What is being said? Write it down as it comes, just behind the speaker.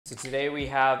So today we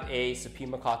have a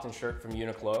Supima cotton shirt from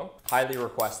Uniqlo, highly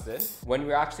requested. When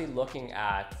we're actually looking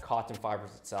at cotton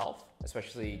fibers itself,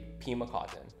 especially Pima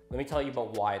cotton, let me tell you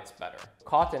about why it's better.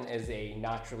 Cotton is a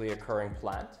naturally occurring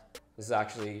plant. This is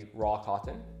actually raw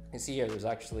cotton. You can see here, there's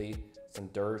actually some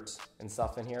dirt and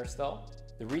stuff in here still.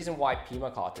 The reason why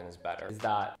Pima cotton is better is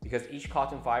that because each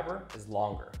cotton fiber is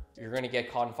longer. You're gonna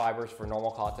get cotton fibers for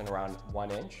normal cotton around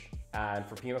 1 inch. And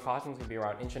for Pima cotton, it's gonna be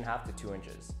around 1.5 to 2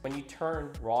 inches. When you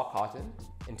turn raw cotton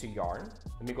into yarn,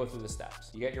 let me go through the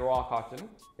steps. You get your raw cotton,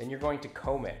 then you're going to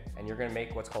comb it, and you're gonna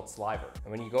make what's called sliver.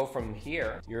 And when you go from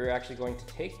here, you're actually going to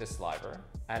take this sliver,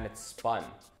 and it's spun.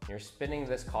 You're spinning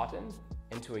this cotton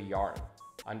into a yarn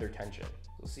under tension.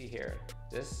 You'll see here,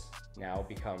 this now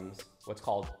becomes what's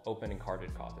called open and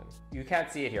carded cotton. You can't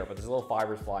see it here, but there's little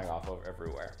fibers flying off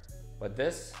everywhere. But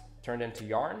this turned into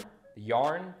yarn. The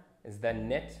yarn is then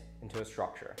knit into a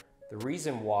structure. The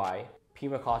reason why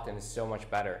Pima cotton is so much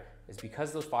better is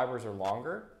because those fibers are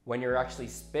longer. When you're actually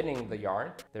spinning the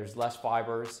yarn, there's less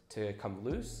fibers to come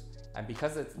loose. And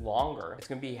because it's longer, it's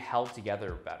gonna be held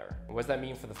together better. And what does that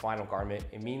mean for the final garment?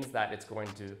 It means that it's going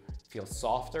to feel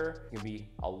softer, it's gonna be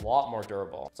a lot more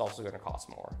durable. It's also gonna cost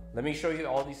more. Let me show you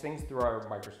all these things through our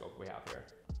microscope we have here.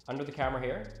 Under the camera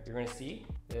here, you're gonna see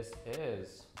this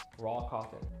is raw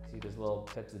cotton. See there's little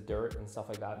bits of dirt and stuff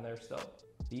like that in there still.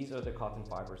 These are the cotton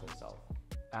fibers themselves.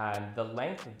 And the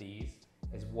length of these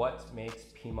is what makes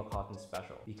Pima cotton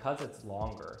special. Because it's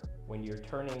longer, when you're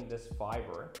turning this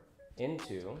fiber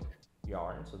into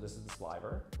yarn, so this is the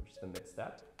sliver, which is the mid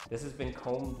step. This has been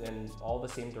combed in all the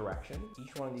same direction.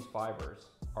 Each one of these fibers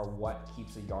are what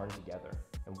keeps a yarn together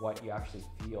and what you actually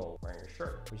feel wearing your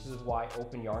shirt, which is why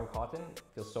open yarn cotton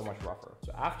feels so much rougher.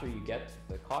 So after you get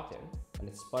the cotton and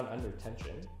it's spun under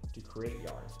tension to create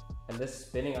yarn. And this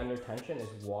spinning under tension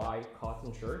is why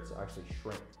cotton shirts actually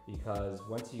shrink, because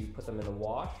once you put them in the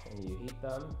wash and you heat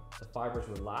them, the fibers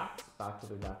relax back to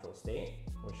their natural state,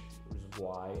 which is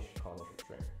why cotton should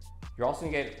shrink. You're also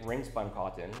gonna get ring spun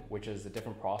cotton, which is a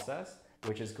different process,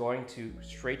 which is going to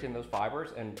straighten those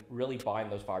fibers and really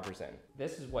bind those fibers in.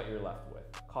 This is what you're left with,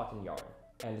 cotton yarn.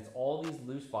 And it's all these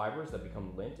loose fibers that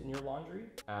become lint in your laundry.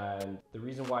 And the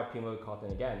reason why Pima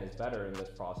cotton, again, is better in this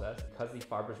process, because these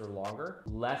fibers are longer,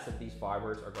 less of these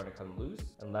fibers are going to come loose,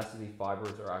 and less of these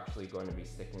fibers are actually going to be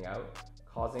sticking out,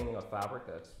 causing a fabric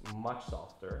that's much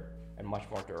softer and much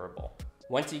more durable.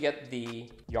 Once you get the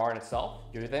yarn itself,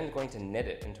 you're then going to knit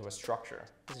it into a structure.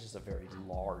 This is just a very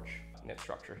large knit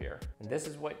structure here. And this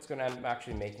is what's gonna end up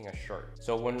actually making a shirt.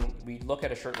 So when we look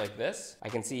at a shirt like this, I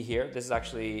can see here, this is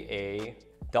actually a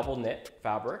double knit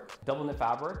fabric. Double knit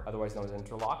fabric, otherwise known as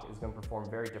interlock, is gonna perform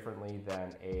very differently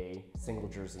than a single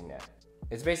jersey knit.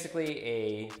 It's basically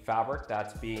a fabric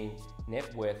that's being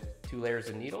knit with 2 layers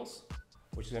of needles,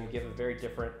 which is gonna give a very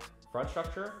different front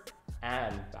structure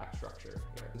and back structure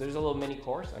here. There's a little mini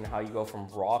course on how you go from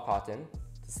raw cotton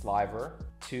to sliver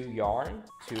to yarn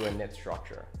to a knit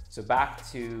structure. So back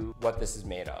to what this is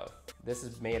made of. This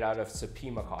is made out of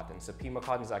Supima cotton. Supima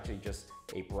cotton is actually just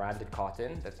a branded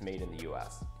cotton that's made in the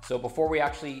US. So before we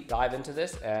actually dive into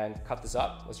this and cut this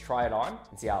up, let's try it on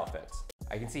and see how it fits.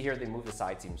 I can see here they move the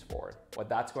side seams forward. What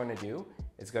that's going to do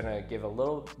is going to give a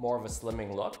little more of a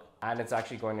slimming look, and it's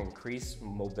actually going to increase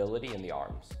mobility in the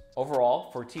arms.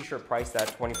 Overall, for a t-shirt priced at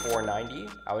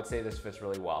 $24.90, I would say this fits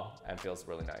really well and feels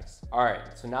really nice. All right,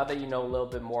 so now that you know a little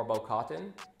bit more about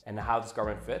cotton and how this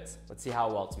garment fits, let's see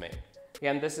how well it's made.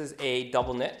 Again, this is a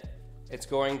double knit. It's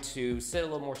going to sit a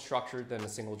little more structured than a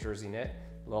single jersey knit.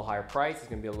 A little higher price, it's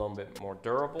gonna be a little bit more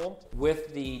durable.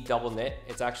 With the double knit,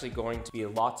 it's actually going to be a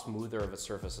lot smoother of a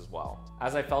surface as well.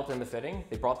 As I felt in the fitting,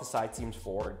 they brought the side seams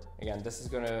forward. Again, this is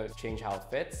gonna change how it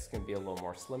fits. It's gonna be a little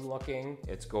more slim looking.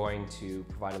 It's going to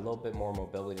provide a little bit more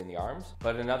mobility in the arms.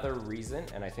 But another reason,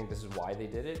 and I think this is why they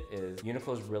did it, is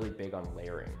Uniqlo is really big on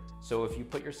layering. So if you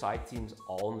put your side seams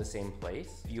all in the same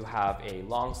place, if you have a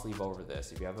long sleeve over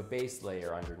this, if you have a base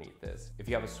layer underneath this, if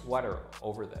you have a sweater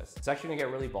over this, it's actually gonna get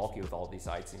really bulky with all these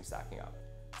side seams stacking up.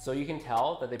 So you can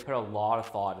tell that they put a lot of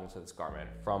thought into this garment,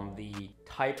 from the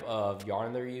type of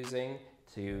yarn they're using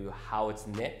to how it's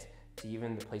knit to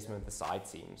even the placement of the side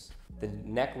seams. The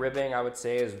neck ribbing, I would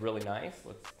say, is really nice.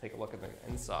 Let's take a look at the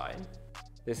inside.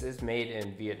 This is made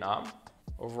in Vietnam.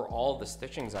 Overall, the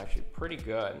stitching is actually pretty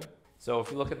good. So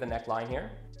if you look at the neckline here,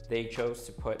 they chose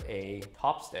to put a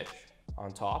top stitch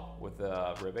on top with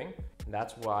the ribbing. And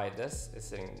that's why this is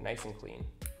sitting nice and clean.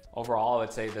 Overall, I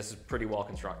would say this is pretty well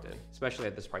constructed, especially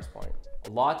at this price point. A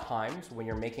lot of times when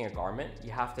you're making a garment,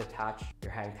 you have to attach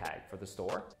your hang tag for the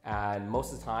store. And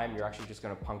most of the time, you're actually just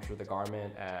gonna puncture the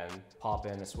garment and pop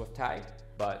in a Swift tag.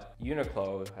 But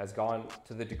Uniqlo has gone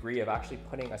to the degree of actually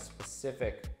putting a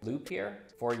specific loop here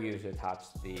for you to attach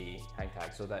the hang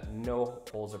tag so that no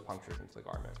holes are punctured into the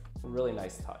garment. Really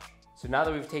nice touch. So now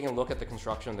that we've taken a look at the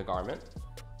construction of the garment,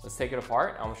 let's take it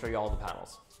apart. I'm gonna show you all the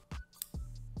panels.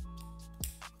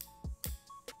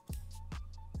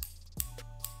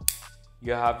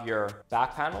 You have your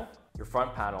back panel, your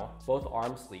front panel, both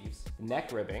arm sleeves, the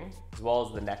neck ribbing, as well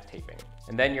as the neck taping,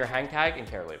 and then your hang tag and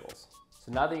care labels.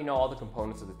 So now that you know all the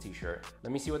components of the t-shirt,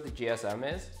 let me see what the GSM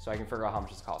is so I can figure out how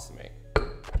much it costs to make.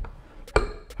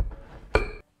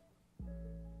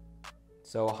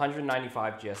 So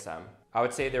 195 GSM. I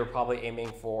would say they were probably aiming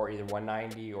for either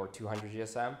 190 or 200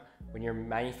 GSM. When you're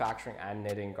manufacturing and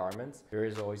knitting garments, there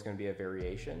is always going to be a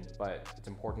variation, but it's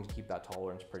important to keep that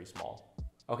tolerance pretty small.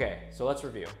 Okay, so let's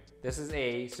review. This is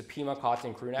a Supima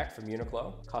cotton crew neck from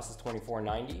Uniqlo. Costs us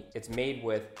 $24.90. It's made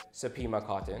with Supima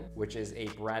cotton, which is a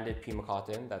branded Pima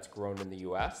cotton that's grown in the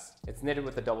US. It's knitted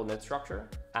with a double knit structure,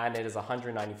 and it is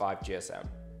 195 GSM.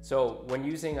 So when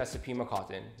using a Supima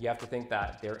cotton, you have to think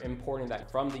that they're importing that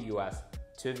from the US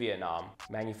to Vietnam,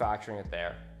 manufacturing it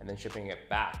there, and then shipping it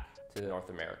back to North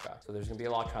America. So there's gonna be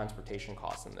a lot of transportation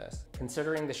costs in this.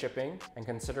 Considering the shipping and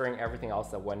considering everything else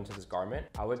that went into this garment,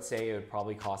 I would say it would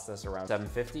probably cost us around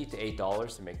 $7.50 to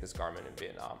 $8 to make this garment in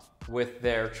Vietnam. With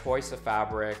their choice of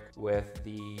fabric, with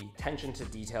the attention to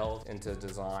detail into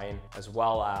design, as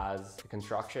well as the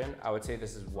construction, I would say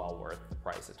this is well worth the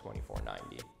price at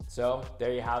 $24.90. So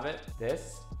there you have it.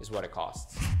 This is what it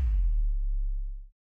costs.